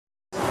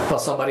Well,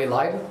 somebody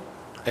lied,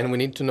 and we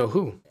need to know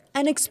who.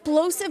 An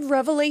explosive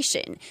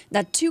revelation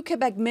that 2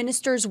 Quebec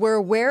ministers were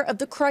aware of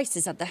the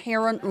crisis at the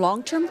Herron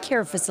long-term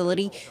care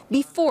facility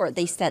before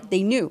they said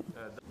they knew.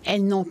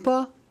 Elles n'ont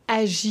pas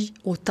agi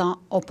au temps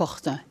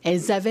opportun.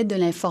 Elles avaient de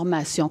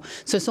l'information.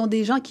 Ce sont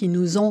des gens qui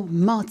nous ont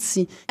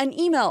menti. An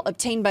email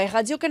obtained by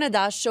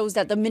Radio-Canada shows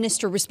that the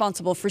minister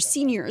responsible for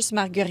seniors,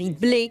 Marguerite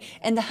Blais,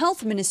 and the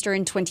health minister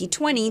in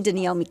 2020,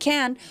 Dominique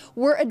Anglade,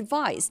 were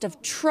advised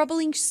of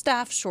troubling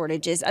staff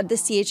shortages at the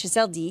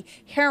CHSLD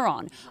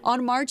Herron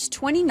on March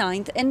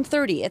 29th and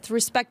 30th,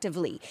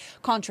 respectively,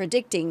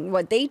 contradicting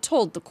what they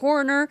told the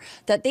coroner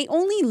that they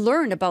only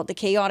learned about the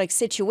chaotic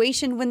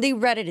situation when they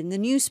read it in the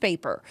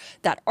newspaper.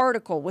 That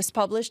article was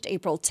published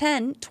April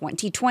 10,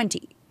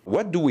 2020.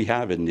 What do we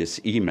have in this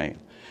email?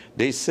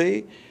 They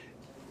say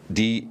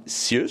the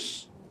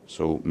CIUS,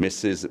 so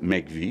Mrs.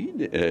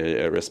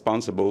 McVie,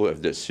 responsible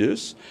of the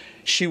CIUS,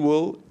 she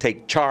will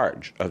take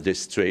charge of the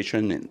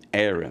situation in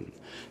Herron.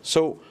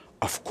 So,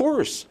 of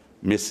course,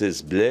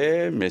 Mrs.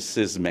 Blais,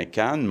 Mrs.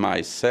 McCann,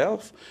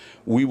 myself,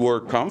 we were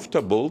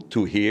comfortable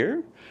to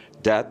hear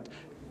that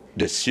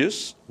the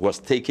CIUS was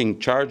taking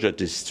charge of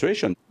the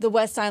situation. The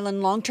West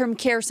Island Long-Term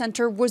Care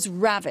Centre was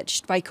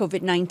ravaged by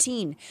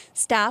COVID-19.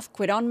 Staff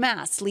quit en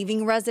masse,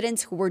 leaving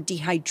residents who were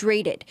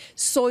dehydrated,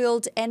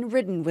 soiled, and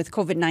ridden with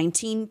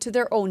COVID-19 to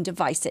their own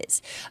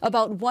devices.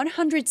 About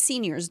 100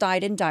 seniors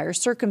died in dire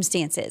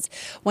circumstances.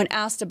 When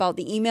asked about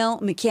the email,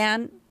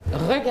 McCann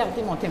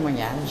Regardez mon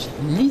témoignage,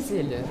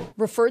 lisez-le.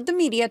 Referred the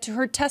media to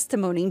her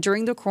testimony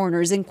during the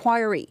coroner's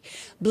inquiry.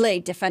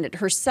 Blais defended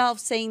herself,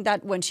 saying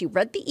that when she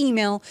read the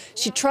email,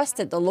 she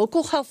trusted the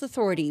local health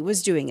authority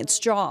was doing its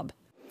job.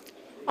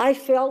 I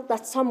felt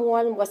that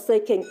someone was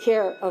taking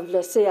care of the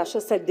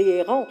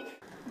CHSLD Herron.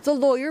 The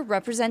lawyer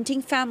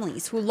representing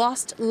families who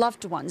lost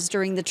loved ones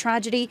during the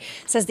tragedy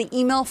says the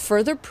email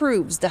further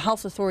proves the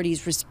health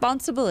authority's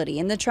responsibility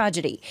in the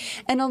tragedy.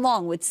 And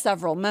along with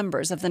several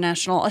members of the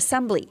National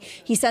Assembly,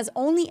 he says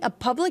only a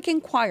public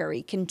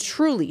inquiry can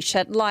truly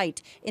shed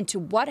light into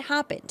what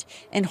happened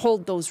and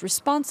hold those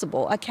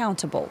responsible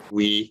accountable.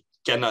 We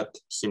cannot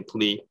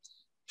simply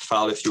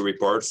file a few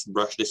reports,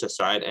 brush this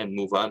aside, and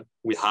move on.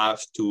 We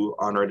have to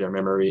honor their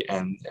memory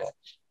and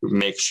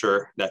make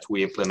sure that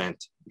we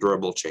implement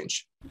durable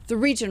change. The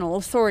regional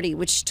authority,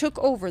 which took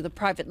over the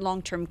private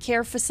long-term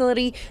care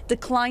facility,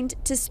 declined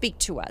to speak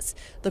to us.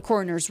 The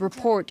coroner's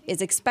report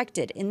is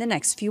expected in the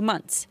next few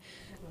months.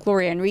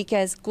 Gloria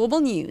Henriquez, Global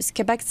News,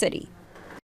 Quebec City.